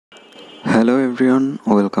Hello everyone,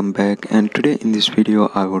 welcome back, and today in this video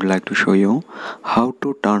I would like to show you how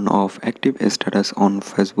to turn off active status on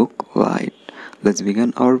Facebook Lite. Let's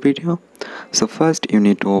begin our video. So first you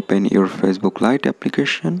need to open your Facebook Lite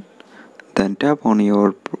application, then tap on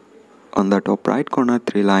the top right corner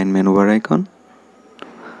three-line menu bar icon.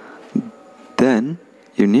 Then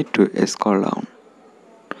you need to scroll down.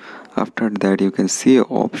 After that you can see an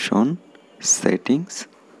option settings,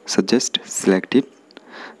 so just select it.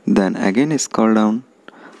 Then again scroll down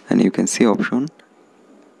and you can see option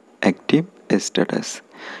active status.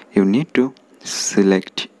 You need to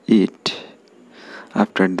select it.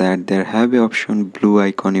 After that there have a option blue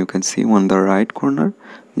icon you can see on the right corner.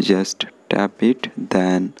 Just tap it,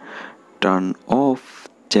 then turn off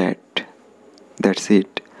chat. That's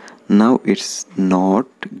it. Now it's not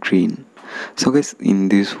green. So guys, in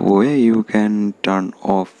this way you can turn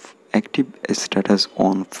off active status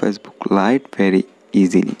on Facebook Lite very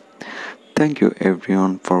easily. Thank you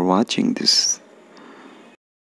everyone for watching this.